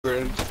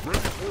Alright,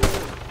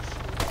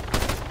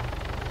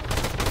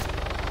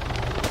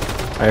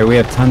 we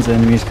have tons of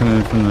enemies coming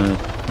in from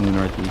the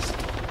northeast.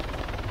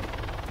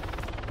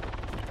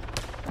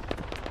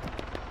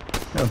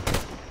 Oh.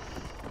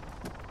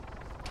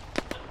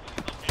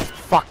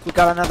 Fuck, we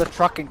got another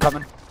truck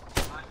incoming.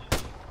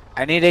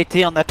 I need AT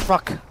on that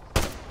truck.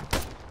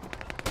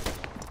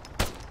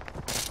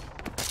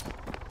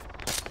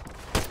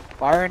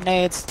 Fire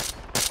nades.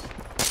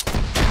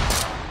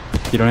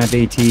 If you don't have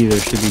AT, there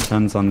should be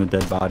tons on the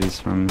dead bodies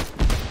from...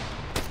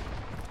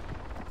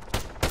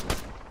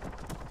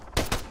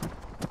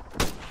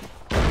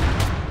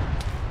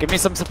 Give me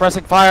some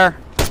suppressing fire.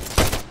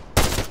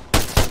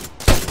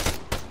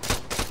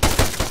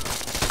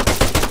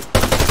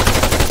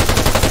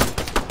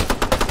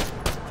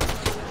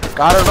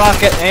 Got a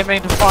rocket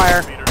aiming to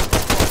fire.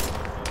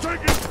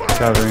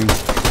 Covering.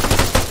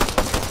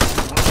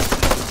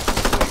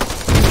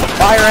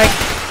 Firing.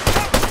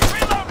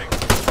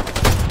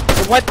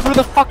 It went through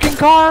the fucking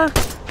car. Enemy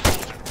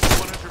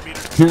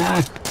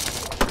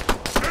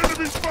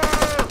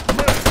fire!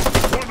 Men,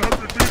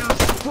 100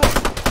 meters front!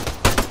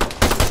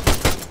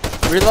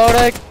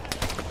 Reloading.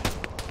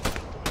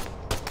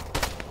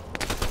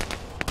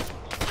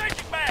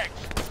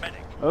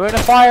 Moving to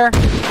fire.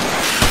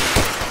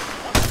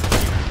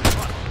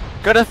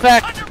 Good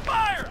effect. Under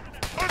fire!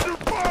 Under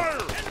fire!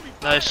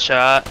 Nice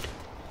shot.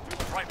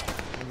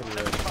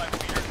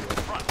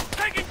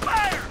 Taking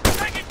fire!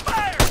 Taking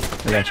fire!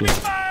 I got you.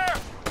 Fire!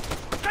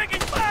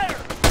 Taking fire!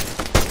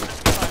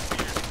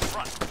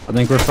 I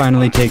think we're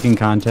finally taking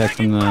contact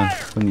from the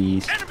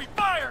east. Enemy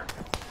fire!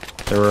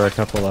 There were a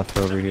couple left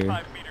over here.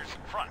 5 meters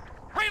in front.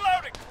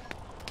 Reloading!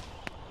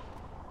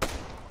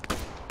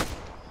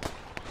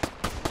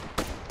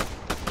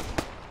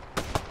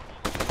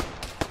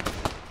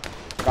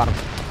 Got him.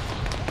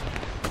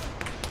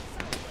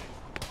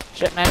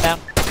 Shit, man down.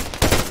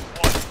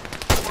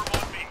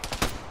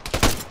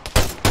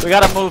 We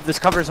gotta move. This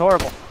cover's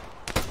horrible.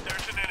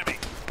 There's an enemy.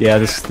 Yeah,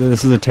 this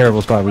is a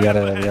terrible spot. We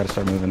gotta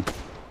start moving.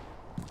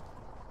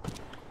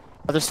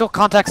 Are there still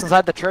contacts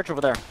inside the church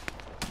over there?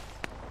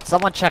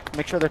 Someone check.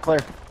 Make sure they're clear.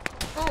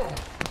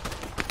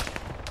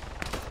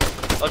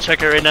 I'll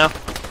check it right now.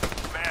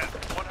 Man,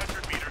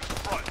 100 meters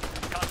front.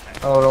 Contact.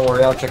 Oh, don't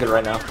worry, I'll check it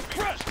right now.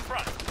 Press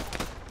front.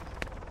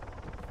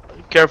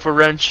 Careful,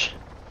 wrench.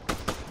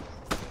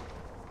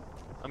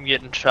 I'm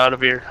getting shot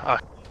of here. Ah.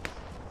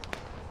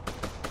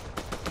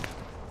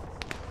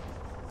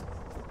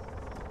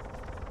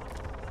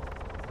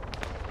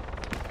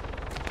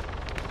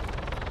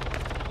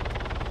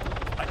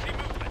 I see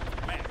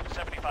movement. Man,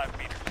 75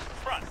 meters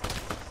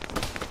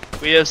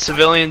front. We have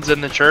civilians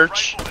in the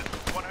church. Right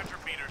bullet,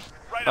 100 meters.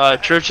 Right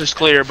ahead. Church is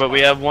clear, but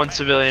we have one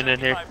civilian in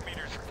here. 5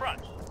 meters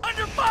front.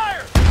 Under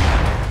fire!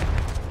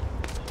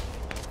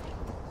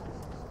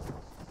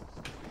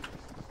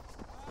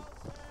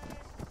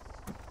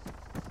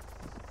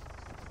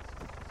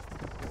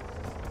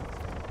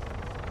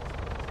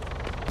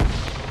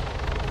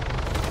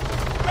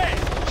 Man,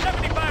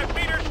 75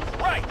 meters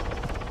right.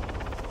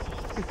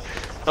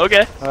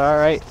 Okay.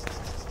 Alright.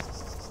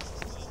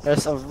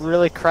 There's a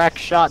really cracked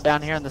shot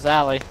down here in this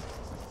alley.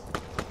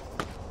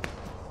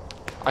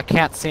 I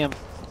can't see him.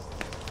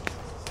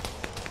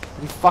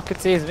 He fucking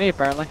sees me,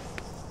 apparently.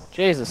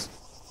 Jesus.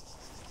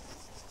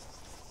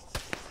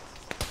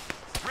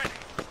 Ready.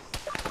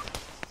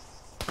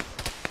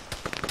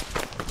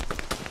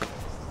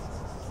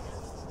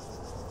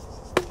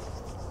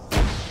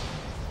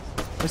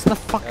 Where's the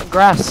fucking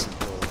grass?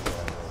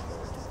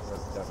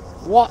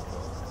 What?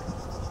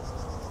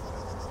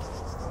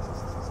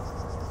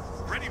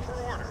 Ready for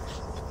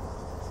orders.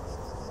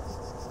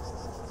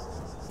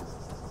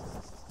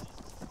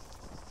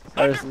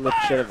 There's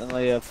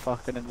legitimately a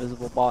fucking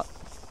invisible bot.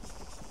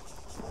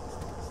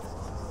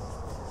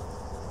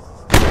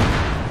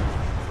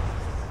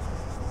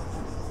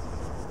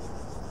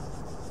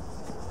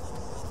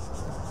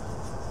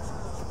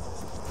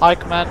 Hi,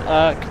 Command.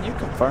 Can you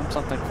confirm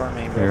something for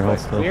me Here, real hold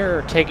quick? still.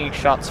 We're taking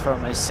shots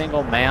from a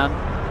single man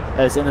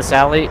that is in this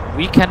alley.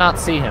 We cannot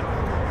see him,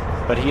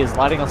 but he is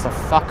lighting us the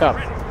fuck up.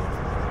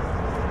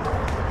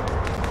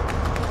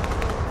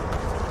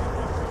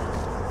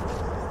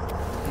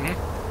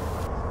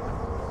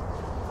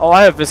 Oh,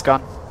 I have this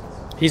gun.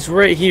 He's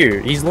right here.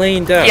 He's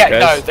laying down, Yeah, no,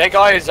 guys. that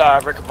guy is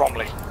Rick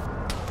Bromley.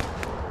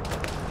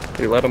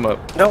 Here, let him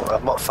up. No,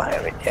 I'm not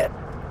firing yet.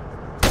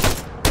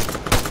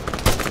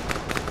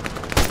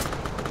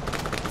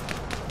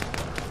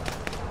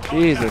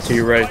 Jesus. To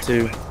your right,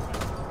 too.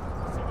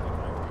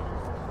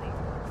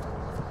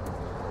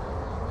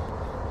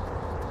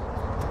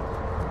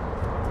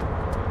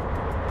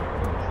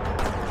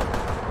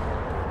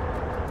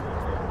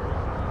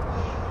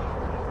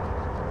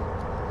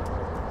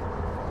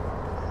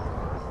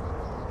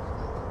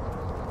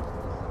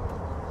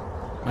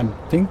 I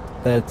think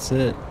that's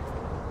it.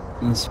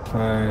 As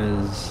far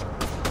as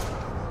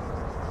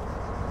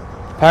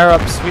Power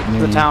up, sweep the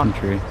main town.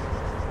 infantry.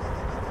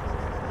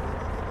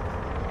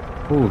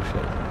 Oh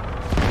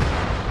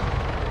shit.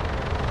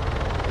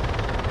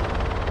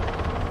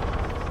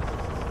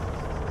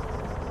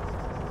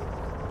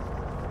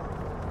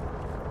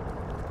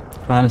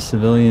 Find a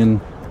civilian.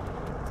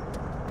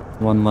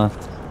 One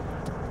left.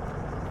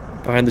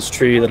 Behind this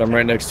tree that I'm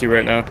right next to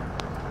right now.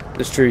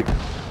 This tree.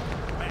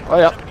 Oh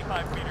yeah.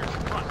 75 meters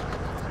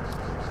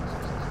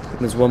front. And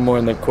there's one more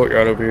in the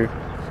courtyard over here.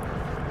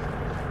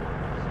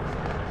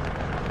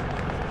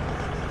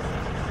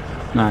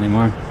 Not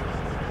anymore.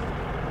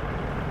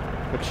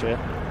 Good shit.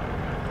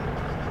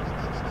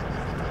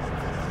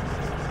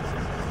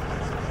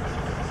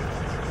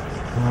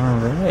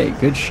 Alright,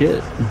 good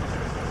shit.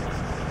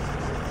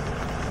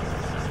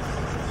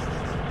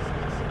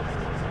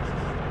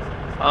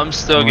 I'm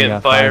still Only getting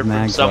got 5 fired from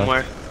mags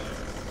somewhere.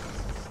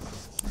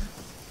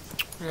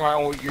 Right,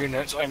 all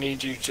units, I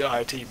need you to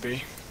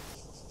ITB.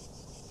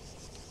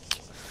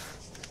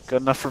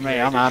 Good enough for me.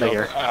 Yeah, I'm good out of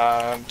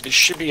job. here. There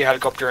should be a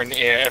helicopter in the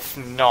air. If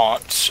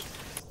not,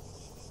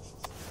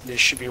 there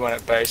should be one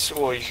at base.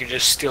 Or you can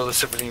just steal the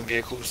civilian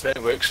vehicles.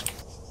 That works.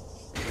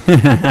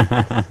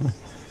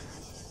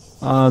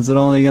 Oh, is it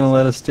only gonna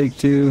let us take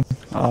 2?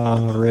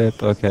 Oh,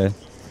 rip. Okay.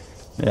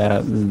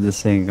 Yeah,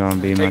 this ain't gonna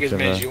be Take much as of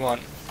many as a... you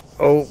want.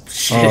 Oh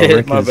shit,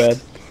 Rick my is- bad.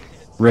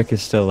 Rick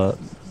is still up.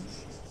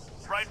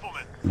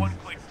 Rifleman, 1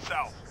 click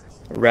south.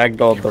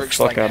 Ragdolled the Rick's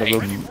fuck like out of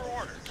angry. him. For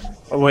orders.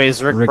 Oh, wait,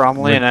 is Rick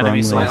Bromley an enemy Bromley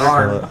is sniper? still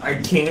arm. up. I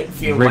can't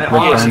feel Rick my arm.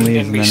 arm. Bromley is an Enemy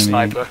enemy,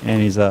 sniper.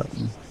 and he's up.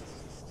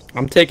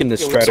 I'm taking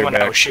this Yeah, what's the strider one that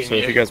back, was shooting so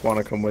if you? you guys want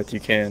to come with, you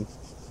can.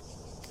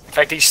 In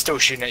fact, he's still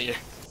shooting at you.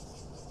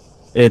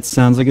 It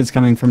sounds like it's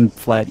coming from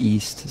flat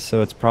east,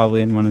 so it's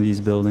probably in one of these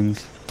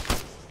buildings.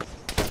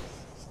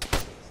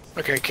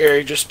 Okay,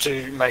 Kerry, just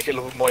to make it a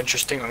little bit more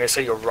interesting, I'm going to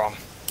say you're wrong.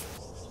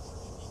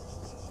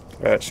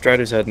 Alright,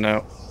 Strider's heading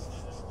out.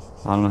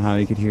 I don't know how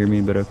he could hear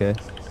me, but okay.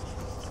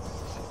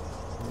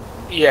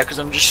 Yeah, because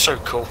I'm just so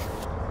cool.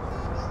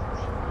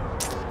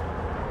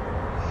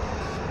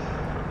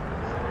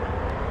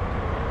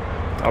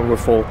 Oh, we're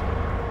full.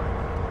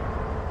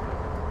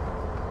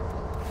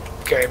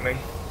 Okay, man.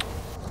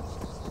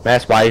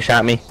 That's why you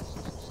shot me.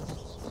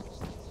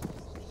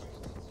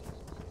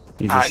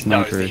 He's a No,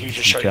 sniper. he just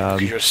Good shot you job.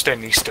 because you're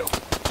standing still.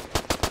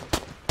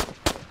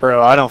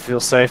 Bro, I don't feel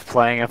safe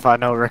playing if I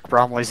know Rick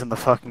Bromley's in the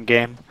fucking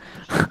game.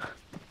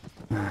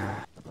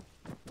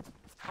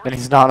 And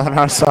he's not on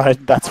our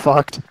side. That's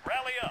fucked.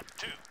 Rally up.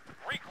 2.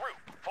 Regroup.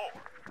 4.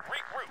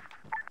 Regroup.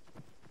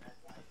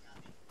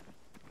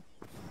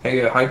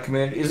 Hey, High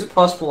Command, is it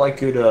possible I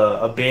could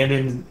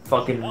abandon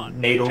fucking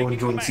NATO and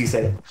join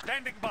CSAT?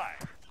 Standing by.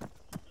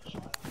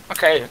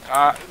 Okay,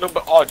 a little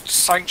bit odd.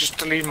 Something just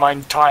deleted my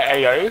entire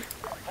AO,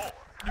 4.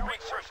 New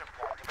insertion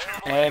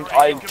point. and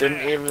I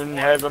didn't even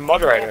have a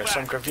moderator, so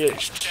I'm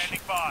confused.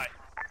 Standing by.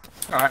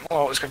 Alright,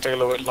 well, it's going to take a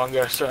little bit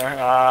longer, so,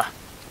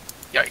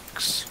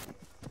 yikes.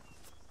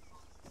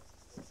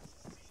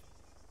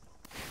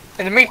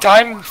 In the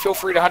meantime, feel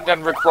free to hunt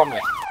down Rick Bromley.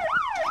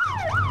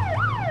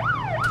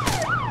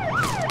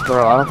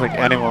 Bro, I don't think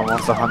anyone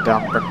wants to hunt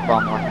down Rick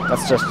Bromley.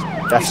 That's just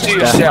Just to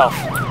death. yourself.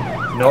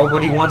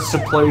 Nobody wants to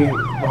play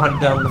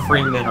hunt down the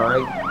Freeman,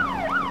 alright?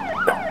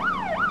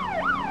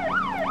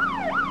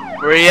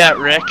 Where you at,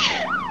 Rick?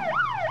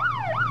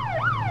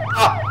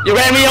 Ah, you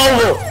ran me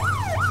over!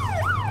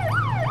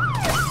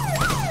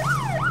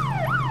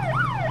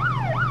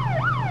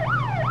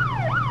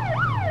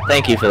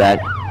 Thank you for that.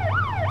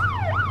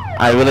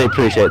 I really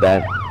appreciate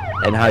that.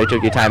 And how you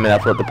took your time and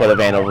effort to put a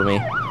van over me.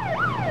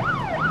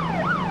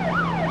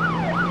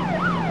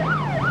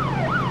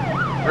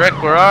 Rick,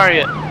 where are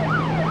you?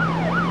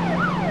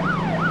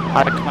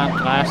 High Command,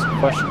 can I ask a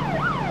question?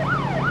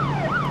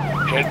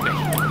 Hit me.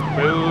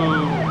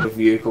 Boo. The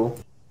vehicle.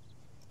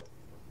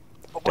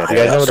 You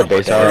guys know what a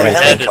base are? Where are we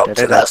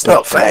headed? That's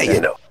not fair,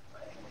 you know.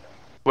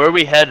 Where are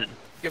we headed?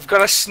 You've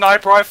got a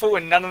sniper rifle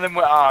and none of them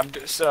were armed,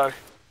 so... 1.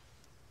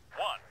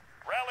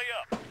 Rally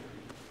up.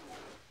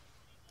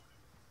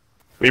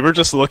 We were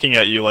just looking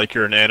at you like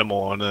you're an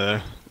animal on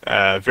a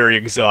very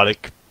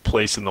exotic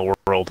place in the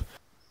world.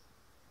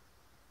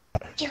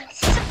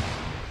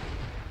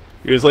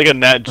 It was like a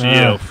Nat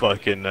Geo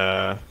fucking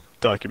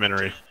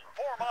documentary.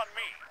 Form on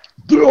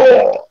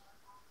me.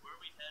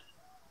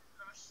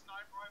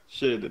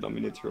 Shit, I did not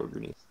mean to throw a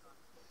grenade.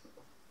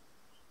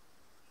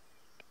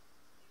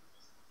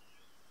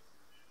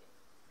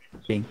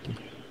 Thank you.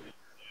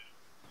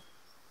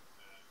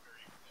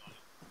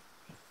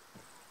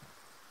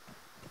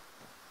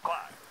 Climb.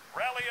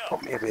 Rally up.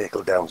 Put me a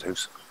vehicle down,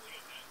 Zeus.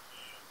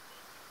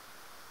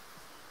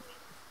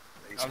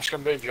 I'm just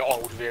going to move your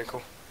old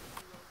vehicle.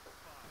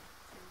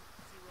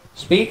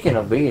 Speaking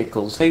of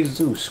vehicles, hey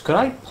Zeus, could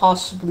I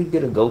possibly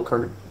get a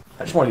go-kart?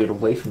 I just want to get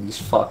away from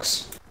these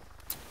fucks.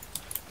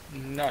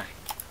 No.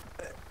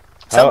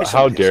 Tell me How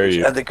something, dare Zeus.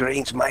 you? Are the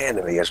Greens my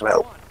enemy as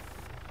well?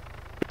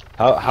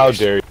 How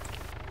dare you?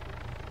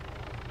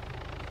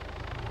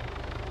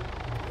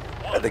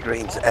 Are the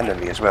Greens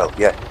enemy as well?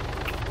 Yeah.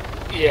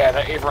 Yeah,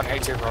 that everyone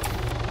hates everyone.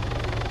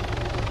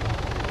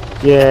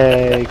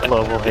 Yay,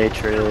 global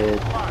hatred.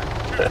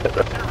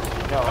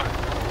 No.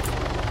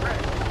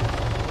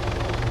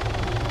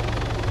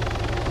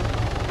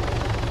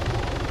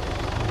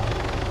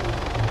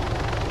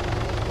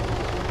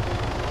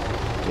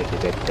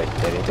 Can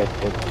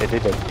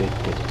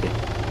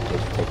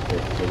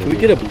we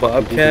get a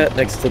bobcat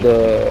next to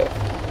the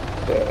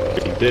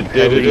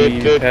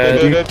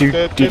helicopter?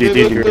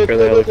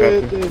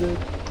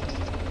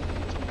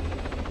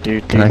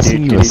 Can I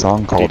sing you a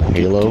song called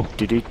Halo?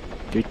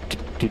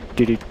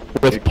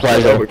 With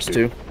pleasure. That works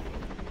too.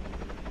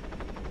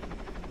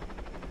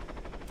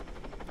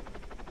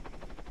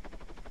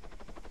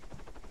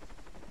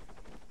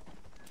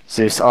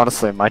 Zeus,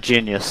 honestly, my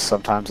genius,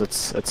 sometimes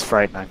it's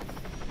frightening.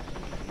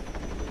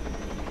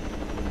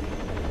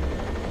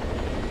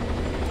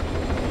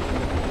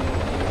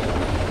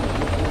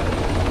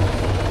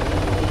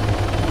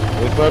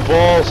 With my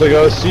balls, I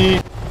got a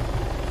seat.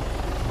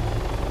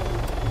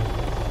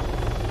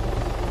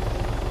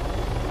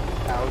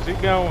 How's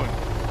it going?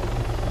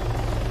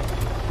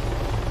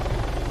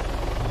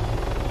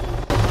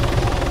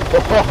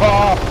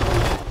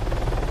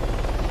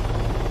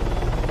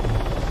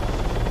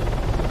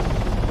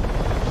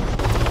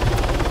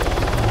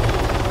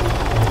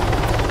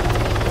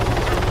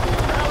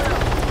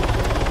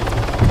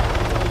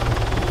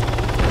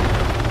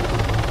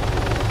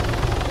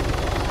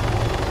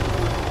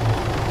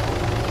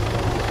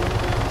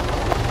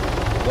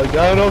 Like,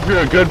 I don't know if you're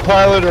a good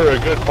pilot or a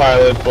good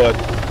pilot, but...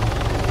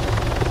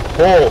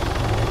 Oh!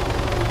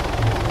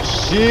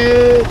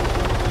 Shit!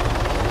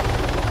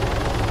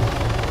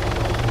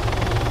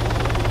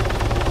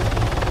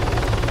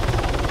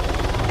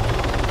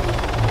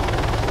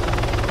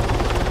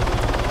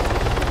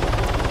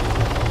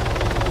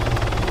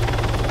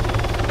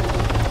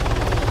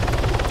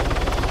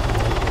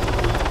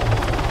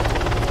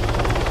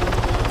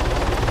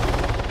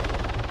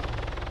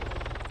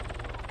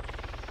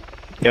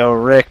 Yo,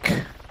 Rick.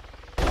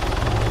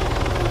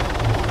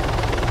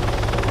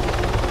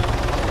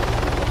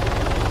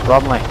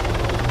 Bromley.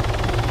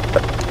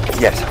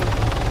 Yes.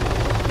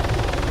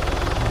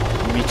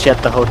 Meet you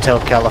at the Hotel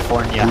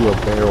California. Do a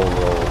barrel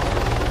roll.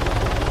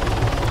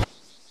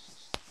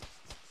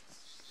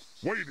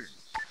 Waiting.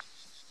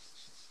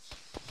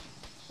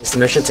 Is the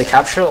mission to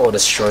capture or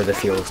destroy the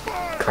field?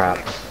 Crap.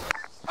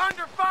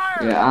 Under fire.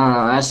 Yeah, I don't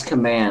know. That's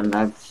command.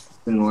 I've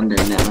been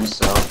wondering that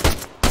myself.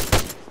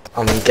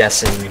 I'm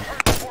guessing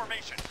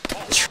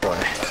destroy.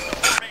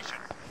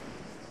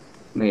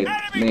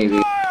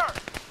 Maybe.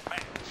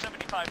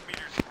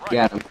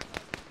 Got him.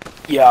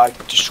 Yeah, I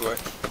destroy.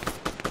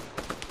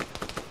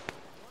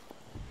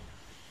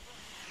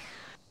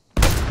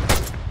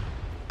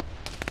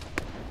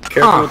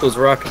 Careful with those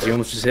rockets, you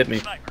almost just hit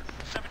me.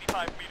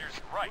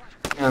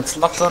 Yeah, it's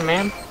locked on,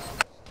 man.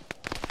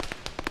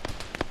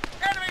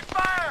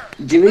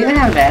 Do we even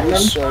have admin?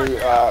 So,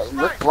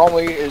 Rick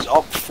Bromley is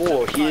up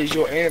 4. He is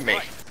your enemy.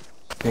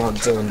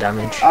 Not doing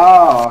damage.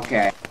 Oh,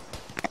 okay.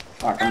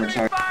 Fuck, I'm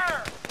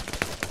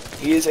retarded.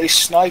 He is a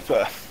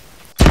sniper.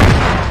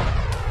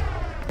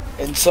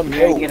 And some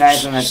Very good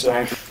eyes on that hills.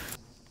 sniper.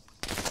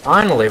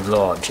 Finally,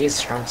 Lord.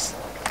 Jesus Christ.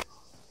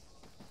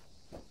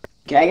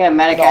 Okay, I got a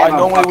medic. No, I I have a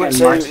normally wouldn't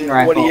fucking marksman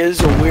say what he rifle.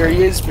 is or where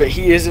he is, but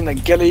he is in a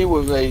ghillie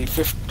with a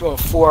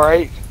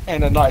 4.8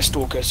 and a Night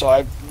Stalker, so I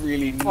have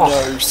really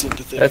no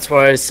sympathy. That's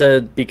why I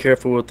said be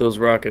careful with those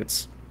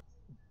rockets.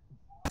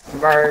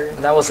 Bro,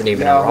 that wasn't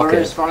even Yo, a rocket.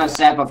 whoever's on a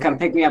sample, come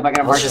pick me up. I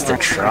got a That was marksman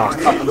just a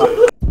rifle.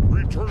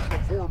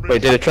 truck.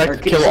 Wait, did a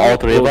truck kill all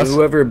three of us?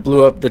 Whoever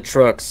blew up the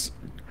trucks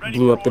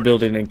blew up the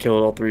building and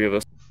killed all three of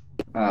us.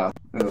 Oh.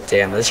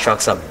 Damn, this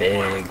truck's up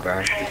big,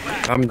 bro.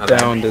 I'm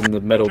downed in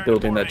the metal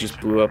building that just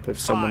blew up if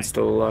someone's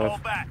still alive.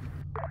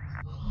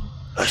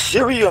 A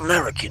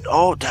Syrio-American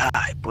all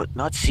die, but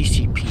not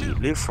CCP.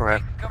 Live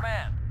forever.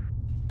 Command.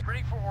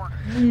 Ready for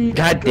order.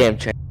 Goddamn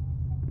train.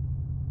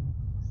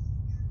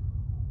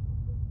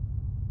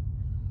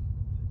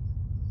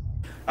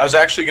 I was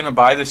actually gonna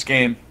buy this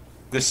game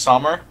this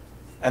summer,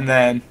 and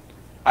then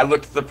I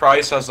looked at the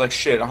price. I was like,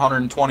 shit,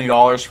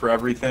 $120 for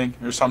everything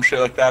or some shit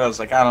like that. I was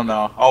like, I don't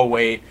know, I'll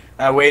wait.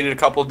 And I waited a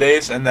couple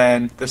days, and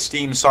then the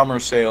Steam summer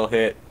sale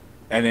hit,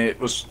 and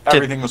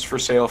everything was for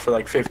sale for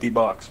like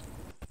 $50.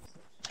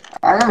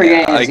 I remember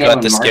getting I this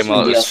got this game game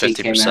while it was DLC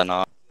came 50% out.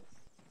 off.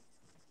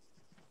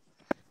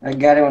 I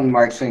got it when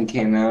Marksman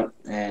came out,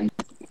 and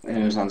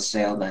it was on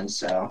sale then,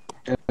 so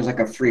it was like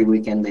a free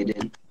weekend they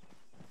did.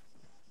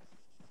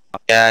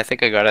 Yeah, I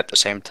think I got it at the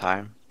same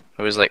time.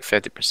 It was like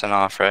 50%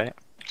 off, right?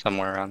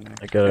 Somewhere around there.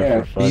 I got it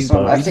Yeah, for $5.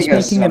 so I Are you think just it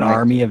was making an something like-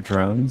 army of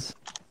drones?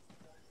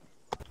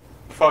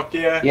 Fuck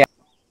yeah. Yeah.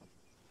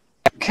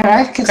 Can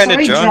kind of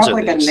somebody drones drop are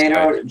like a these,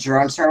 NATO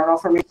drone terminal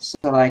for me so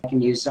that I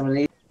can use some of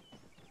these?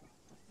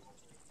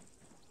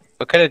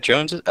 What kind of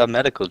drone's it? A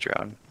medical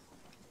drone.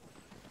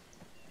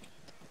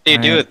 What do you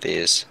do with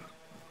these?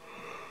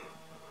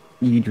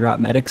 You drop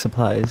medic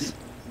supplies.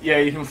 Yeah,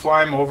 you can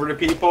fly them over to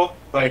people.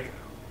 Like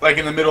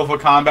in the middle of a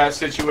combat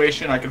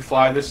situation, I can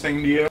fly this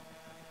thing to you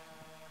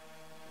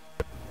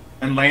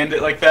and land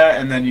it like that,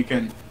 and then you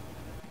can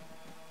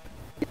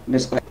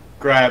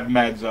grab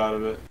meds out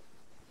of it.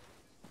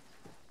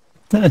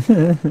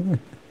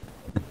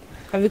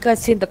 Have you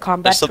guys seen the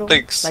combat There's something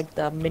drones? Like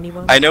the mini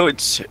ones? I know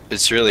it's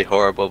really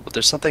horrible, but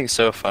there's something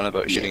so fun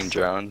about shooting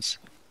drones.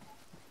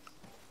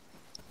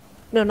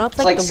 No, not It's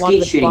like like the one skeet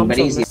with shooting, bombs but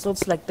or easy.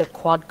 missiles, like the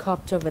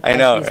quadcopter with I like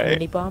know, these right?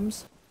 mini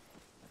bombs.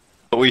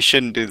 But we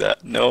shouldn't do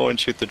that. No one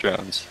shoot the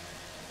drones.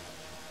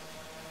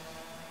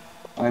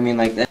 I mean,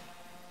 like that.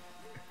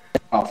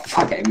 Oh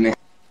fuck! I missed.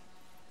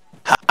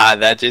 Ah,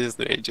 that just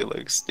made you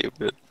look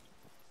stupid.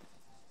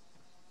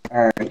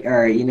 All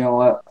right. You know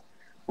what?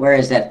 Where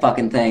is that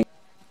fucking thing?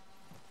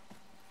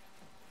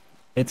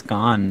 It's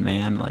gone,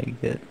 man.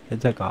 Like it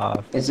took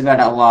off. It's about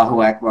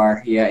Allahu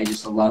Akbar. Yeah, it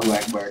just Allahu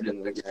Akbar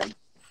into the ground.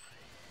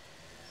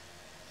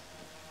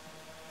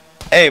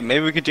 Hey,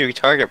 maybe we could do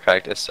target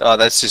practice. Oh,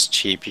 that's just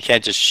cheap. You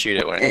can't just shoot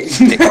it when it's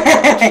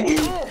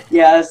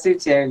Yeah, that's too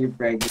target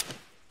practice.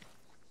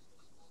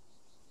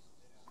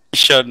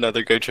 shot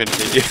another guy trying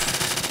to hit you.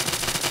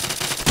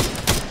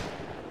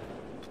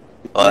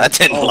 Oh, that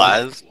didn't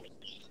last.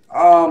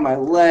 Oh, my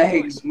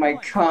legs, my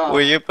cum.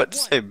 Were you about to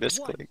say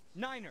misclick?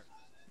 Niner,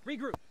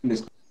 regroup.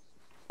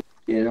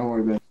 Yeah, don't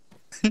worry about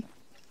it.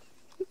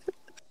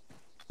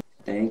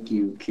 Thank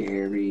you,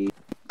 Carrie.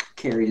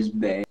 Carrie's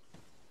back.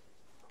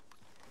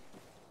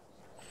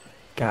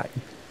 Got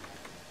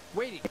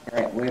Waiting.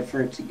 Alright, wait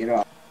for it to get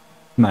off.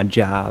 my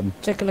job.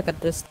 Take a look at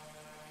this.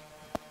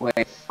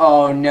 Wait.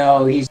 Oh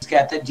no, he's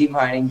got the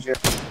demining jerk.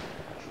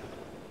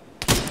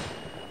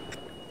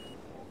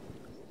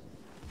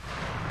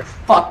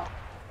 Fuck.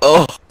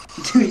 Oh.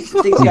 Dude, he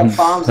thinks he got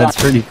bombs on.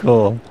 That's pretty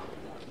cool.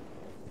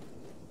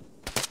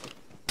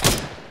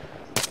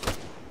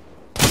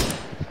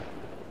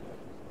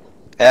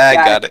 Yeah, I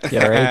got it.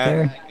 Yeah, right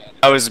there.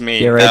 That was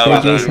me. Yeah, right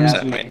That there, was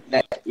Jason. 100%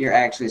 me. You're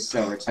actually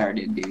so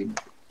retarded, dude.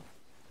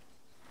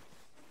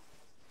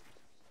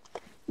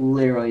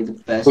 Literally the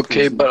best.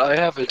 Okay, person. but I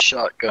have a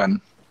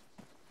shotgun.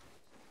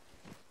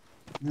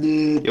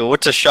 Yo,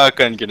 what's a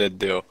shotgun gonna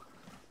do?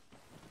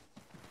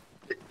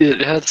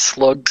 It has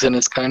slugs and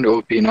it's kind of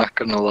OP, not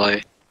gonna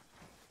lie.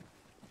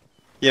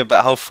 Yeah,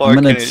 but how far I'm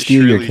can gonna it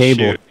steal your truly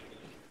cable. shoot?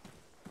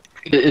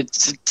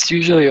 It's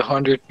usually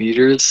 100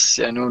 meters.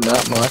 I know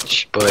not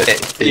much, but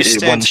Hey, you it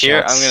stand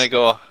here. one-shots.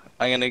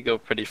 I'm gonna go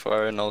pretty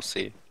far, and I'll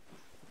see.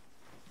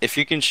 If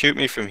you can shoot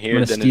me from I'm here,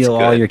 gonna then it's steal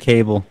all good. your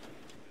cable.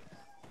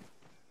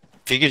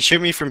 If you can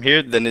shoot me from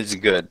here, then it's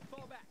good.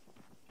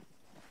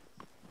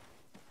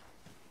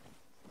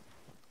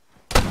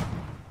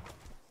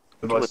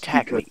 To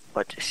attack me,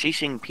 but Xi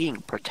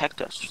Jinping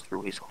protect us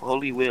through his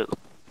holy will.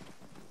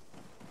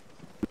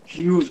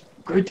 Use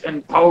great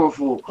and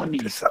powerful honey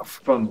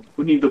from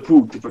Winnie the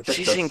Pooh to protect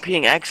Xi us.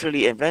 Jinping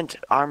actually invent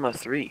Arma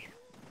 3.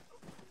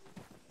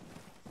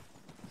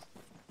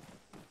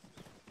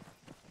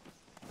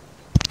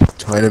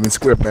 Tiananmen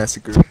Square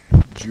Massacre,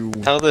 June.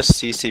 Tell the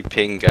CC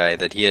Ping guy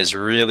that he has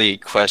really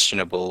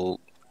questionable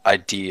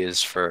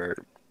ideas for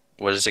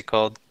what is it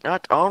called?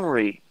 Not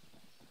only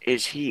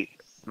is he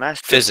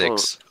masterful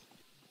Physics.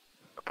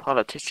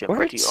 politician,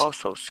 but he Words?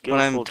 also skillful.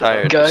 When I'm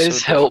tired.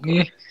 Guys, help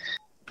me.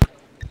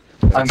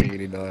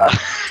 1989,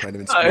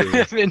 Tiananmen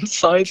Square, I'm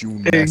inside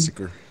June thing.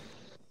 Massacre.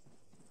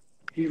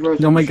 He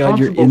was Oh my God,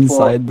 you're responsible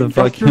for inside the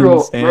industrial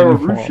fucking sand hole.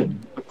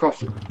 revolution across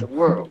the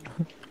world.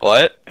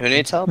 What? Who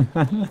needs help?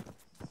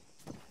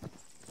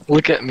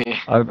 Look at me.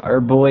 Our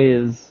boy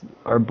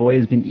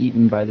has been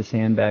eaten by the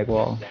sandbag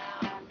wall.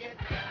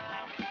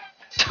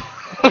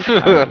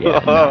 Yeah,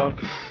 no.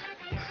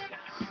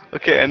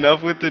 Okay,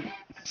 enough with the.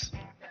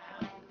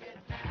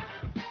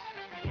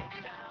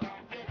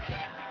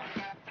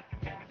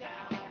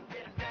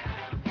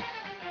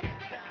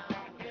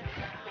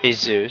 Hey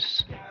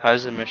Zeus,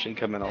 how's the mission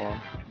coming along?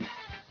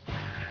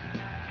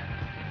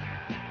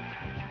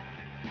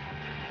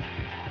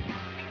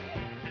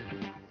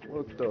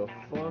 What the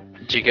fuck?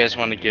 Do you guys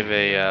want to give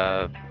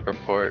a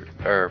report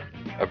or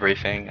a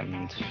briefing,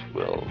 and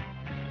we'll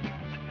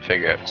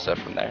figure out stuff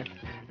from there?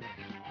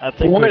 I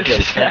think What we could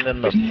is send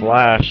in the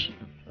flash.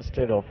 This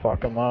dude will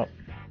fuck him up.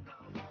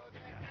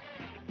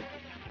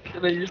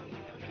 Can I use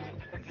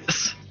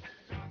this?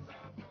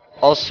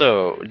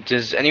 Also,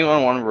 does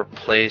anyone want to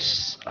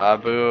replace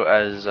Abu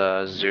as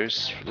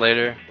Zeus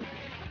later?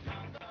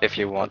 If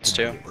he wants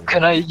to.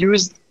 Can I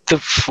use the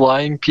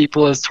flying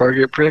people as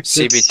target practice?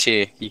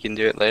 CBT, you can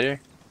do it later.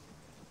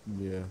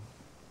 Yeah.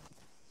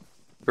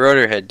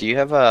 Rotorhead, do you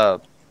have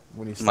a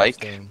When he mic?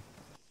 steps down.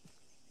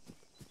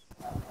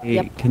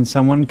 Hey, can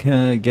someone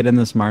get in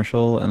this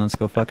Marshall and let's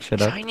go fuck shit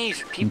up?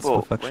 Chinese Let's people,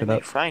 go fuck when shit they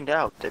up. find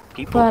out that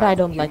people But I have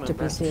don't like to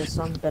human be serious,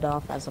 so I'm a bit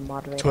off as a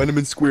moderator.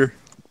 Tiananmen Square.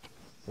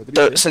 What did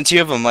he So, say? since you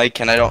have a mic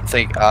and I don't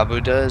think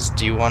Abu does,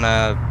 do you want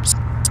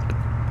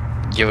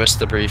to give us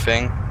the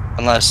briefing?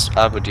 Unless,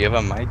 Abu, do you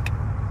have a mic?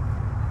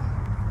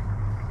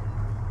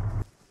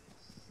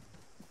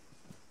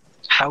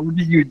 How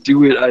do you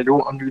do it? I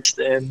don't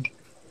understand.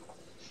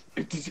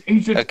 It is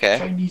ancient Okay.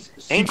 Chinese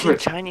Ancient secret.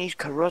 Chinese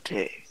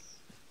karate.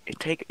 It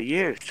takes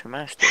years to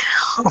master.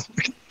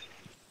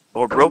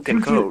 Or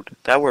broken code.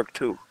 That worked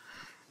too.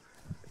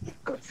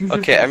 Confucius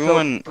Okay, himself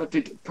everyone- taught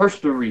it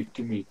personally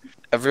to me.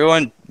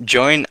 Everyone,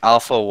 join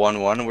Alpha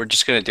 1-1. We're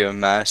just gonna do a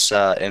mass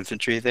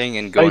infantry thing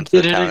and go I into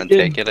the did it town and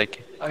again. take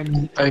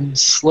it. I'm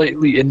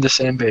slightly in the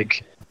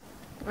sandbag.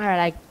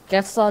 Alright, I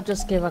Guess I'll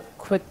just give a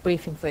quick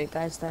briefing for you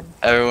guys then.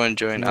 Everyone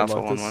join Can you Alpha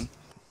unlock this? 1-1.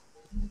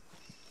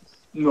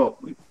 No,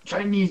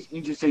 Chinese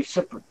need to say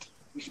separate.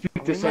 We speak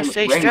the We same must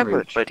say language.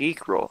 separate, but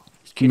equal.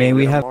 May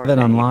we You're have more it than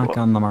unlock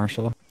equal. on the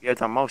Marshal? You're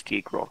the most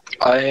equal.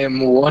 I am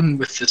one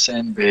with the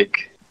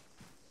sandbag.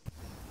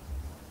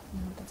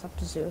 That's up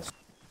to Zeus.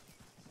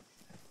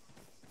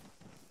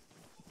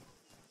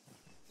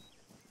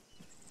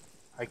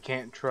 I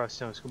can't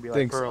trust him. It's gonna be like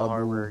Thanks, Pearl Abu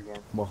Harbor again.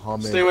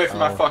 Mohammed. Stay away from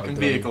my Al fucking Haddadi.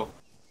 vehicle.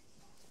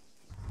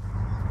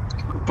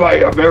 By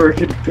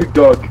American pig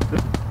dog.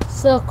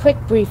 So, quick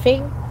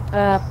briefing.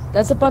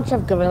 There's a bunch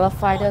of guerrilla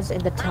fighters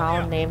in the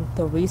town named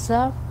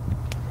Theresa.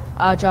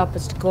 Our job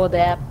is to go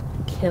there,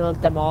 kill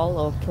them all,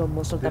 or kill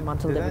most of them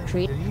until they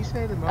retreat. Did he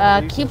say the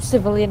Mona Lisa? Keep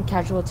civilian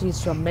casualties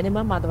to a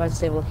minimum, otherwise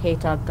they will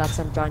hate our guts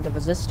and join the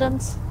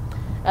resistance.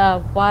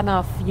 One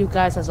of you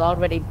guys has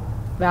already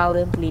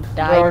valiantly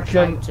died American,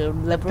 trying to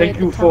liberate thank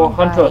you the for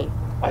town Hunter.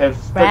 by I have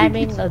studied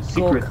ramming its a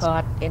secrets.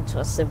 go-kart into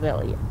a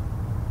civilian.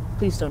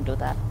 Please don't do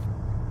that.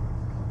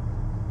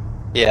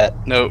 Yeah,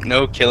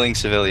 no killing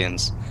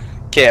civilians.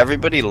 Okay,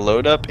 everybody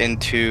load up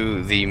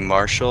into the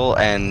Marshal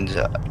and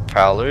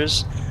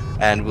Prowlers,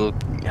 and we'll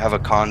have a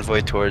convoy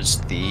towards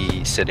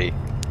the city.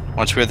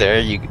 Once we're there,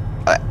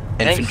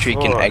 infantry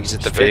can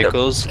exit the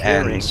vehicles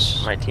and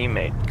my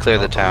teammate. clear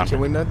the town. Can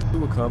we not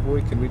do a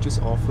convoy? Can we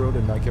just off-road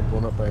and not get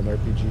blown up by an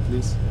RPG,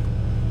 please?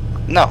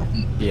 No.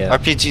 Yeah.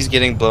 RPGs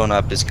getting blown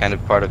up is kind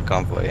of part of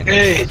convoy. And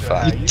Hey, it's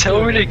fine. you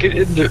tell me to get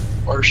in the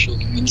Marshal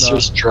and then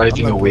starts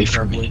driving I'm not away doing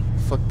from convoy. me.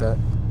 Fuck that.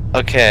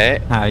 Okay.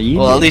 How you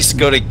Well, at doing? least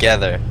go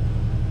together.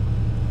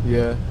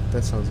 Yeah,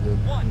 that sounds good.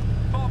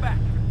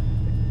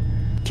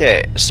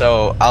 Okay,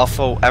 so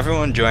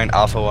everyone join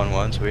Alpha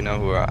 1-1 so we know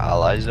who our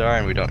allies are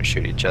and we don't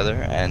shoot each other,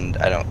 and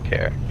I don't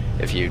care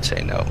if you'd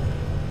say no.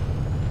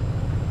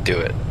 Do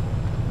it.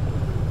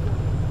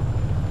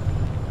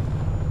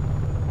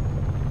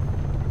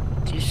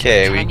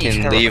 Okay, we Chinese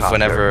can leave helicopter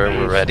whenever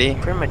we're is ready.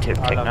 Primitive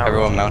technology,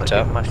 Everyone mount but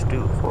up. it must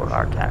do for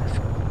our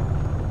task.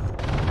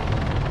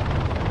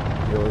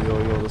 Yo,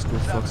 let's go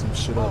fuck some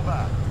shit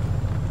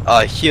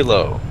up.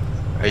 Hilo,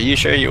 are you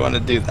sure you want to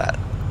do that?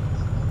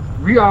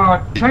 We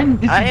are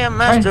Chinese. I am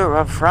master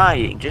of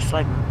frying, just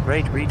like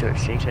great reader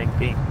Xi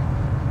Jinping.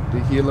 The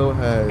Hilo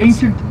has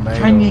Ancient Mayo,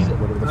 Chinese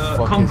whatever the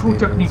fuck kung his fu name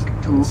is, technique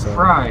on to the side.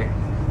 fry.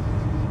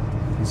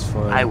 He's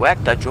fine. I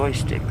whack the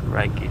joystick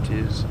like it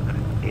is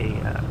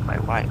my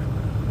wife.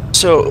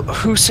 So,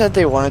 who said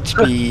they wanted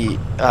to be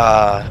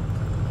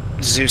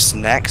Zeus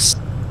next?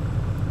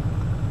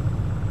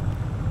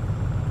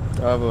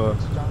 I have a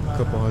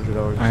couple $100.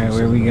 Alright,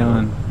 where are we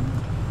going?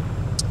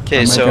 Okay,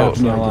 I'm so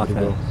dropping y'all off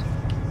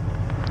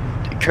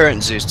at.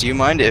 current Zeus, do you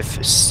mind if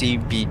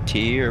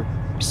CBT or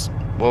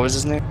what was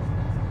his name?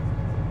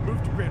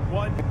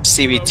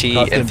 CBT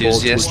Captain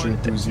enthusiast. Bolt,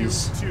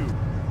 enthusiast.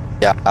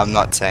 Yeah, I'm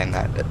not saying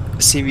that.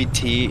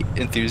 CBT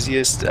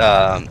enthusiast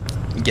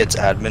gets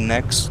admin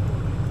next.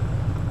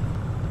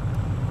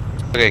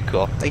 Okay,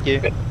 cool. Thank you.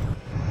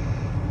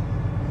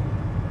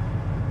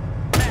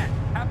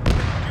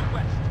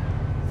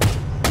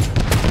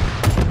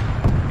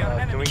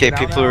 Okay,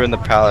 people who are in the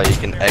Prowler, you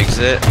can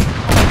exit.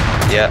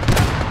 Yeah.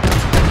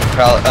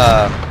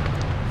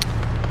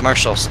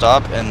 Marshal,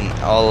 stop, and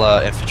all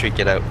infantry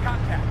get out.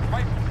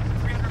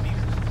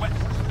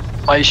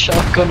 My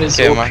shotgun is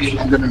Okay, OP, Marshal.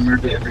 I'm gonna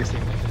murder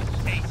everything.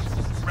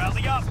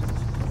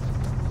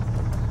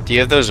 Do you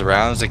have those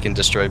rounds that can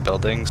destroy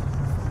buildings?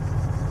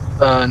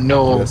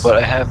 No, Yes. but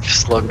I have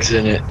slugs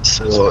in it,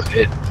 so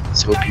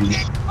it's OP.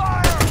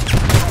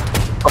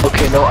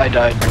 Okay, no, I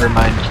died, never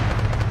mind.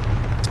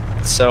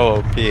 So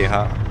OP,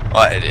 huh?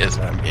 Well, it is.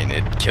 I mean,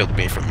 it killed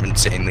me from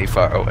insanely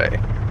far away.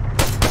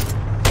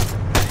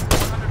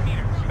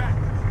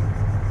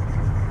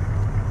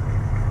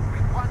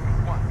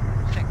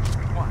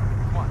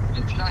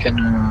 If you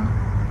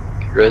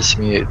can res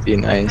me, it'd be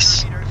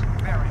nice.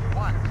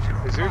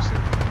 Is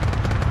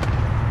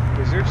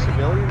there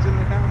civilians in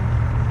the town?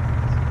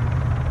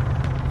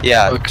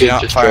 Yeah, Okay, do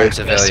not just fire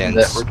drive past me,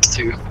 civilians. that works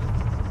too.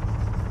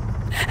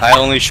 I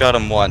only shot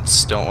him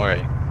once, don't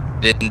worry.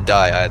 Didn't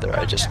die either,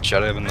 I just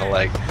shot him in the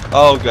leg.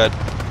 Oh, good.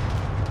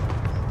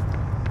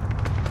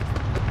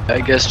 I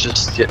guess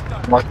just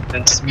walk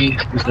past me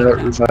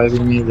without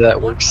reviving me, that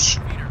works.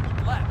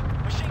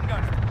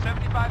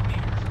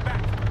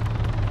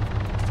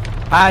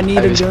 I need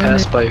I a was gunner.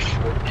 passed by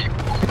 4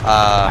 people.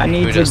 I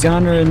need a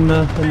gunner in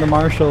the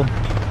Marshal.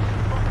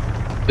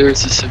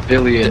 There's a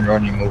civilian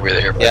running over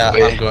there, by Yeah, the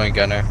way. I'm going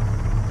gunner.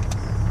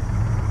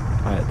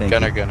 Alright, thank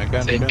Gunner, you. gunner,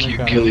 gunner, Thank gunner, you,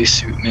 gunner. ghillie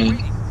suit man.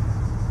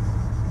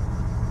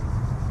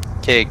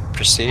 Okay,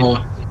 proceed.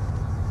 Oh,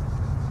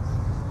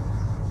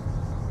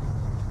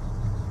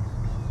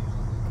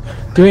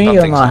 Do you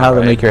Something's know how not to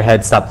right. make your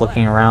head stop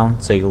looking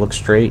around so you look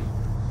straight?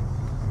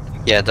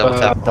 Yeah, double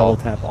tap Double alt.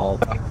 tap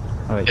alt.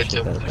 Oh wait, Yeah,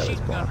 shit, double that was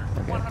blocked.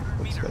 Okay,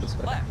 looks good as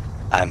fuck.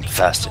 I'm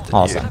faster than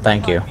Awesome, you.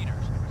 thank you.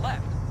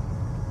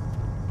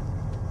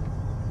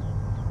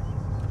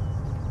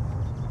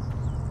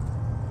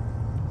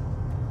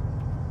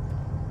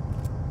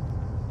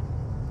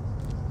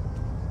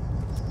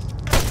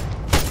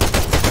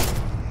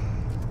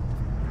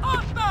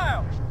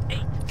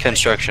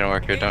 Construction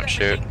worker, don't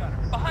shoot.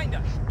 Behind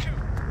us. 2.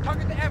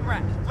 Target the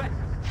MRAP. Wet.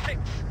 6.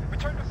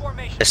 Return to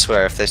formation. I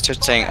swear, if they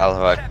start saying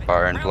Allahu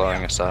Akbar and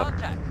blowing us up,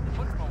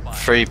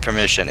 free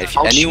permission. If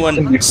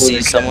anyone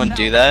sees someone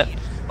do that,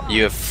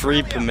 you have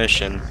free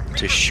permission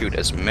to shoot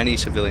as many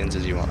civilians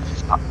as you want.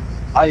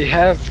 I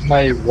have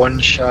my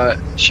one-shot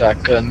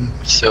shotgun,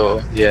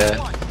 so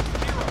yeah.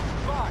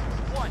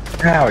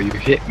 Ow, you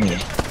hit me.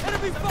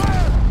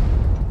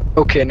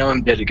 Okay, now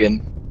I'm dead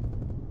again.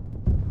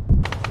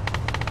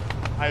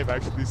 I am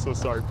actually so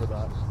sorry for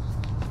that.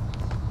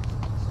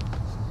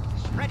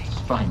 It's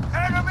fine.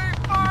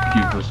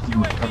 Give us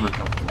new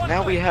helicopter.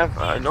 Now we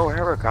have no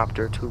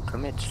helicopter to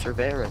commit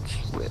surveillance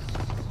with.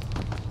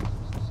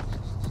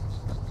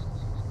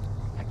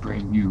 I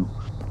bring you.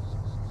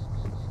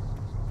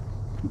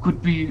 You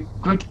could be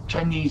good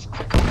Chinese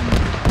packaman.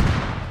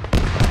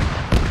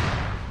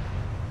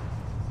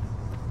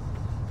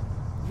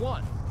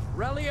 One.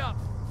 Rally up.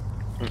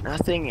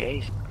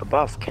 Nothing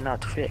above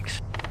cannot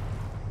fix.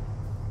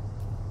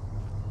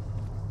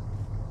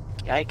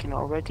 I can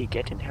already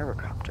get in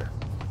helicopter.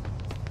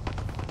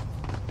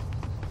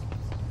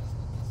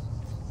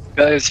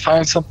 Guys,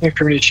 find something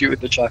for me to shoot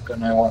with the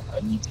shotgun. I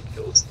need to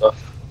kill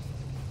stuff.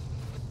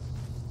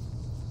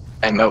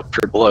 I'm out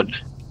for blood.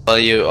 Well,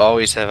 you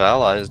always have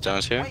allies,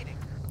 don't you?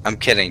 I'm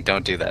kidding,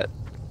 don't do that.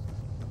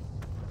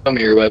 Come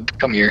here, Webb.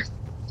 Come here.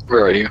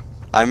 Where are you?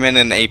 I'm in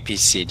an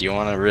APC. Do you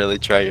want to really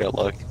try your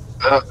luck?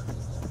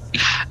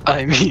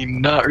 I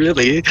mean, not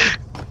really.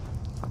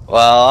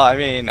 Well, I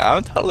mean,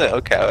 I'm totally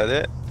okay with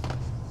it.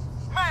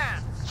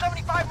 Man,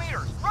 75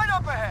 meters, right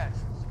up ahead.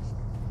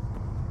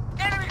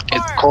 Enemy fire.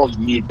 It's called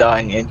me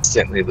dying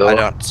instantly, though. I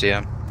don't see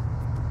him.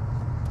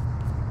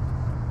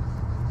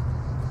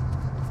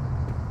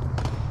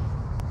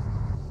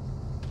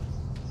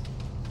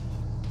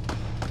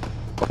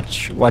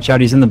 Watch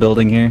out, he's in the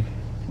building here.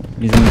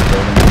 He's in the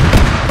building.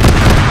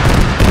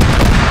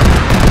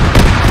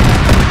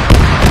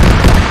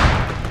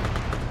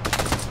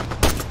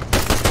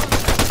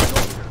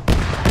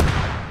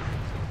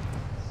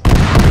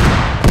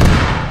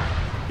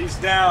 He's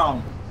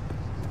down.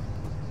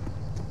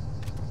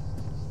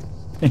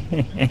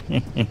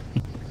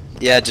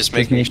 Yeah, just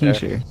making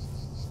sure.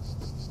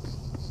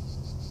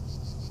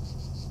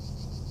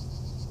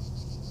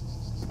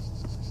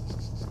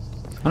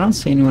 I don't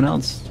see anyone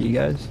else. Do you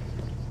guys?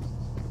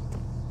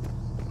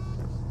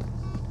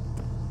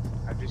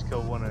 I just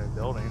killed one in the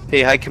building.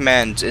 Hey, High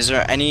Command, is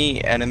there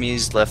any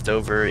enemies left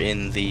over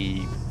in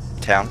the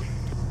town?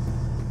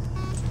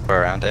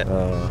 Or around it?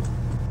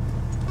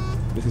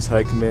 This is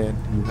High Command.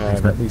 You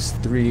have at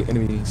least 3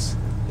 enemies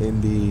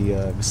in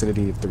the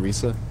vicinity of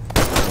Theresa.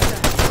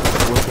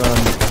 Work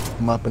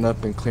on mopping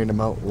up and clearing them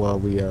out while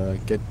we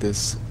get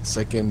this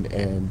second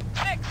and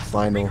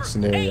final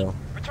scenario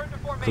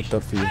cooked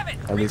up for you.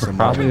 At least I'm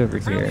probably over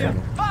here.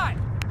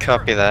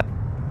 Copy that.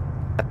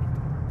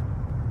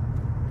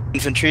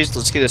 Infantries,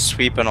 let's get a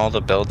sweep on all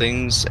the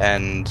buildings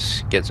and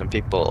get some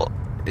people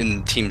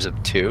in teams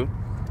of 2. 1,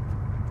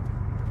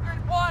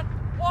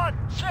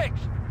 1, 6,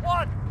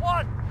 1,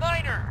 1,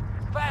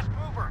 9er. Fast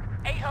mover,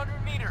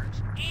 800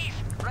 meters. East,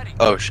 ready.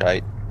 Oh,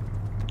 shite.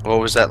 What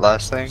was that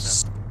last thing?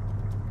 Fast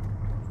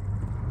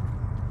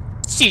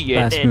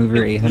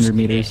mover, 800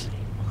 meters.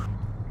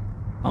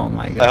 Oh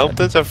my god. I hope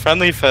that's a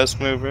friendly fast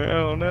mover.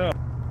 Oh no.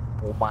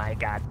 Oh my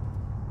god.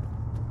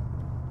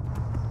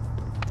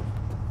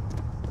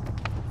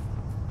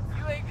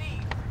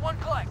 UAV, 1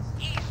 collect,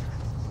 east.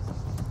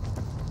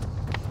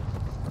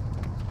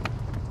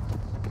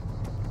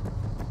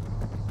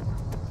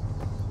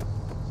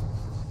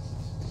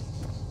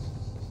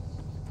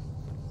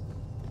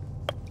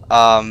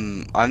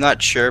 I'm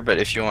not sure, but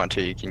if you want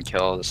to, you can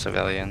kill the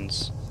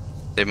civilians.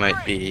 They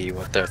might be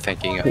what they're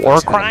thinking of. War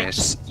as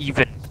crimes, enemies.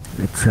 even.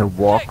 It's a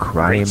war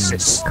crime.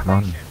 Come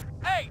on.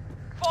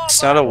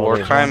 It's not a war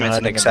crime, it's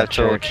an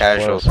acceptable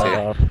casualty.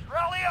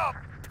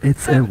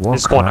 It's a war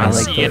This one crime. on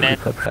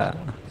CNN.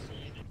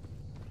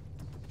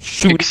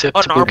 Shoot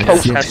unarmed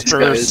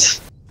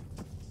protesters.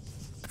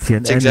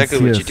 That's exactly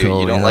what you do.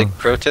 You don't like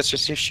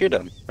protesters, you shoot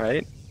them,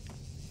 right?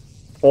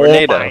 Oh Or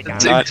NATO, my God.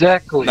 That's not,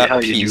 exactly not how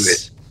peace. you do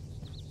it.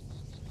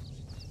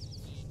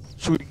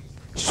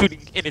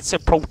 Shooting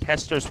innocent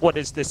protesters. What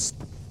is this?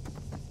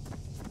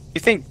 You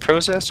think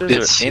protesters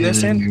It's are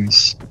innocent?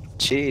 news.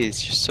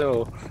 Jeez, you're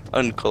so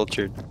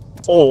uncultured.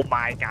 Oh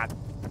my god.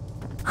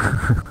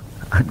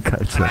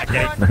 Uncultured. I'm not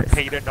getting Nice.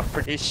 paid enough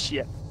for this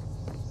shit.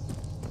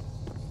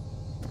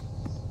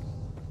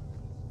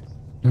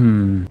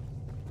 Hmm.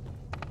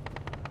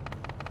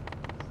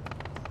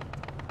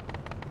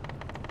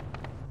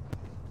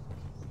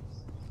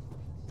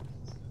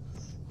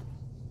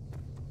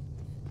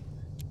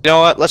 You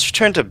know what? Let's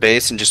return to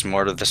base and just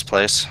mortar this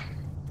place.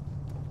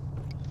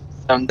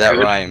 Sounds That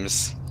good.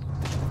 rhymes.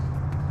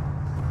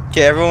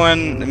 Okay,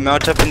 everyone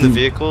mount up in the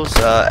vehicles.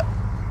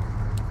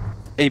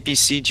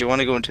 APC, do you want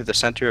to go into the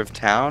center of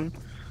town?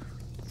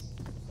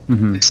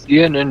 Mm-hmm.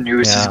 CNN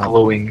news is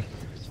glowing.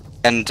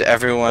 And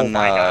everyone,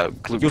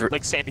 You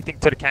like say anything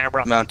to the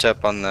camera? mount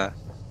up on the...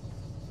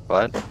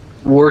 What?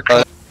 War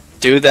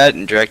Do that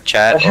in direct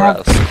chat or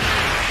else.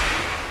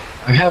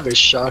 I have a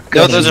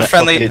shotgun. No, those are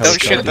friendly. Don't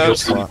shoot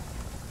those. I'm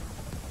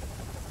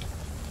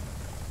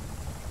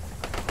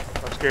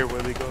scared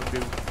what are they gonna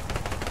do.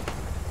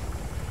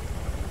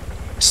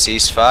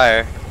 Cease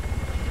fire.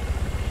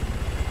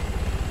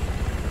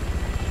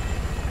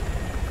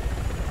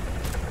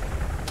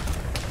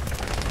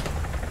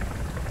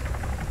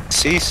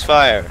 Cease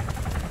fire.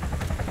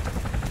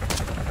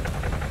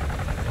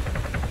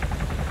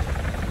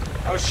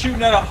 I was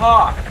shooting at a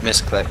hawk.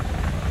 Misclick.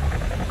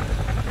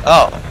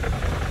 Oh.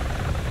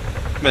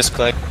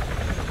 Misclick.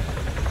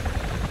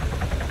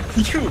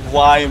 You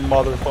lying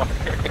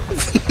motherfucker.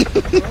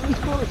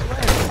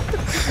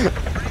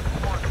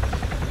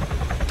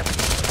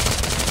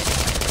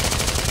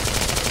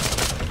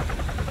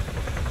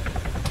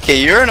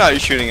 Okay, you're not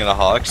shooting at a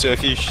hawk, so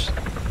if you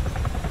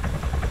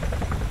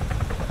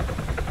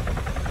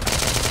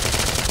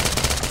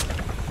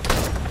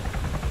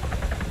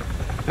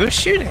Who's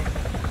shooting?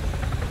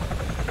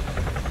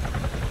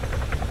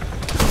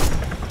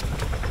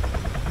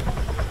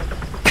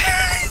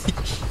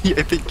 Yeah,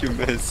 I think you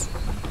missed.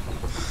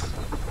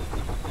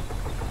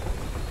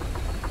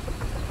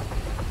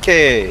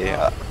 Okay.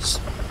 I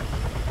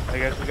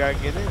guess we gotta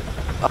get in.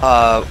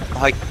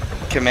 Hi,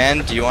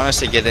 Command, do you want us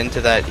to get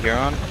into that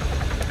Huron?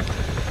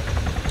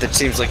 That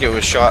seems like it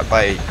was shot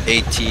by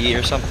AT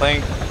or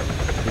something.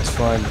 It's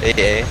fine.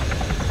 AA.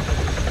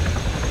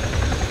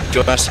 Do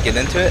you want us to get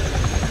into it?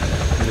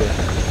 Yeah.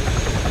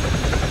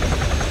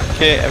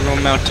 Okay,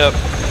 everyone mount up.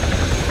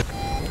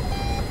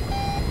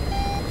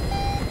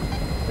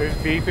 There's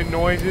beeping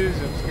noises.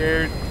 I'm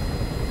scared.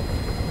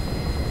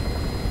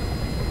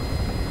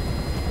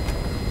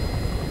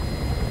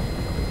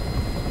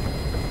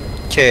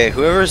 Okay,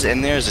 whoever's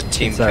in there is a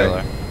team Sorry.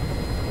 killer.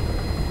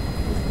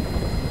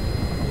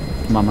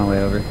 I'm on my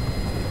way over.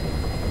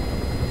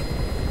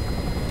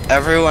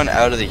 Everyone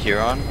out of the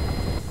Huron.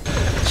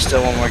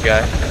 Still one more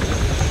guy.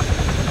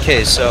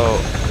 Okay, so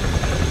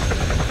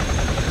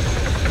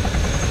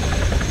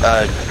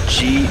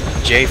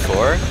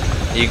J4,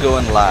 you go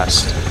in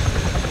last.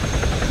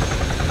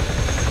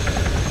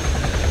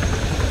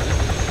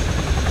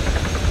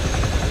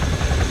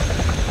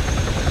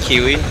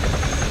 Kiwi.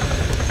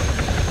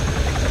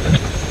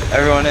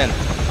 Everyone in.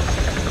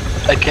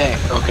 I can't.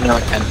 Okay, now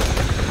I can.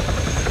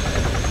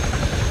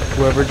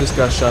 Whoever just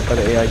got shot by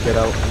the AI, get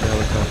out in the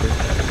helicopter.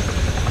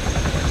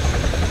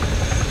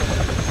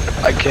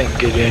 I can't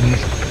get in.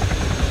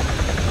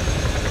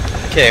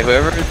 Okay,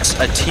 whoever's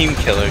a team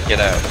killer, get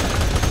out.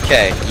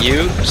 Okay,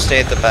 you stay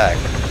at the back.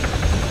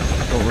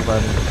 Don't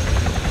revive me.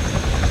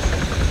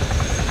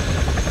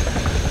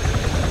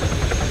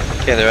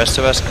 Okay, the rest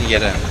of us can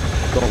get in.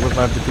 Don't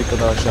revive the people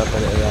that are shot by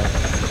the AI.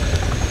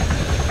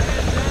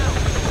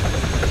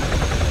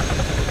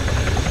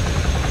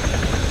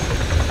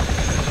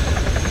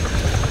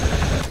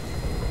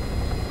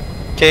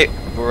 Okay,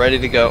 we're ready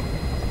to go.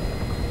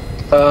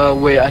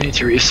 Wait, I need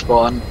to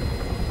respawn.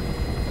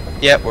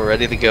 Yep, we're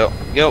ready to go.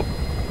 Go.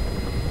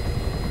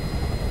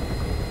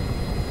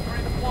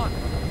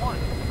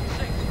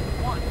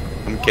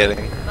 I'm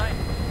kidding.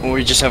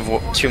 We just have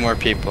 2 more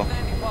people.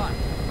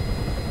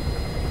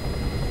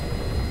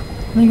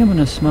 I think I'm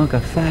gonna smoke a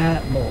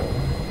fat bowl.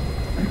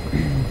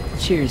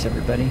 Cheers,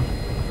 everybody.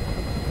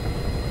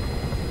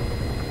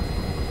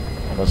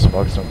 I'm gonna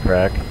smoke some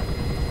crack.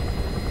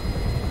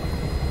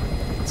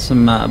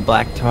 Some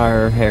black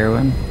tar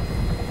heroin.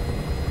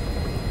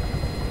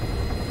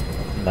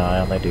 No, I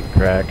only do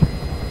crack.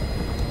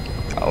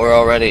 Oh, we're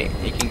all ready.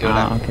 You can go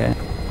now. Okay.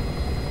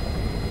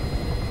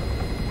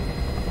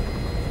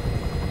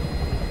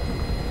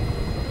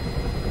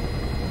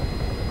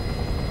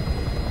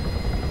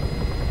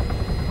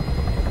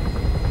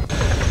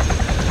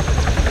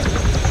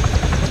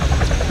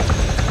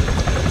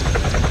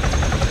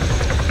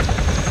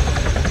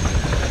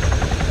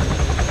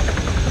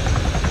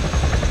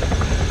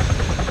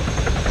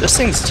 This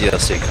thing's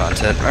DLC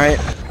content, right?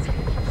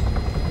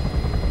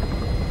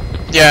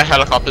 Yeah,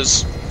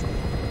 helicopters.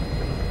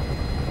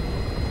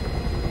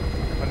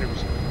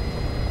 100%.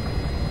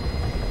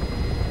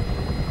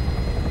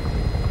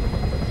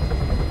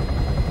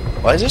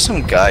 Why is there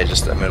some guy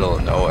just in the middle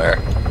of nowhere?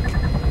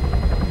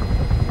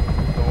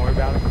 Don't worry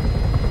about it.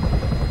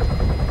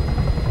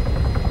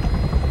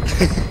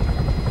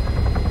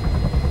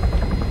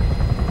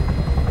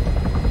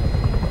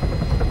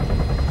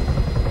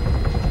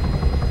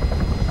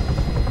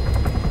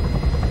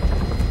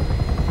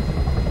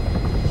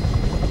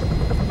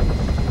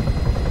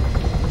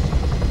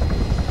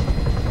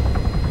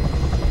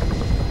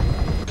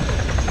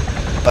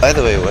 By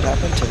the way, what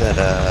happened to that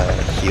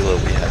Hilo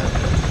we had?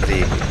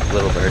 The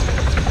little bird?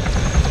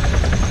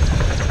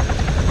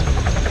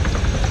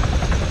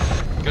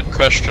 Good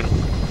question.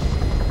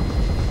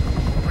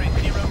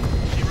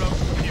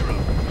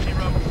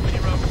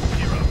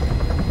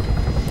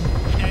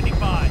 Standing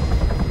by.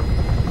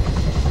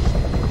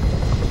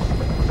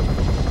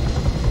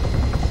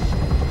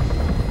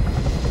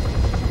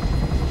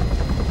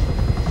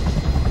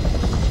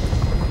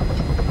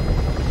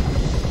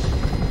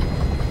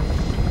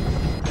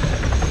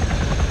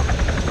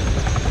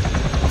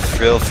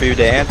 Feel free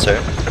to answer.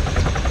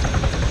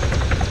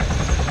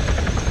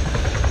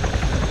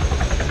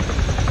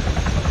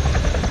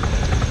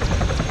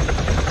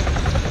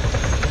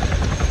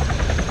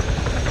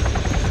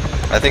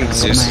 I think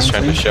Zeus is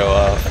trying to show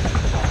off.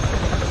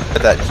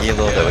 But that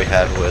helo that we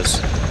had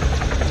was...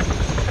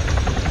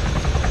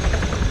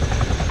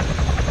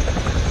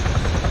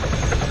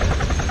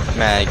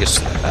 Man, I guess...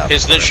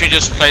 He's literally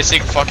just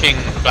placing fucking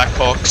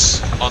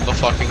Blackhawks on the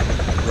fucking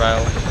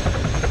rail.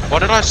 What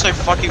did I say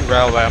fucking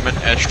railway? I meant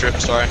airstrip,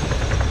 sorry.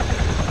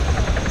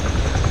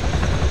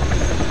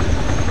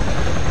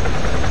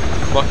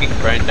 Fucking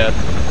brain dead.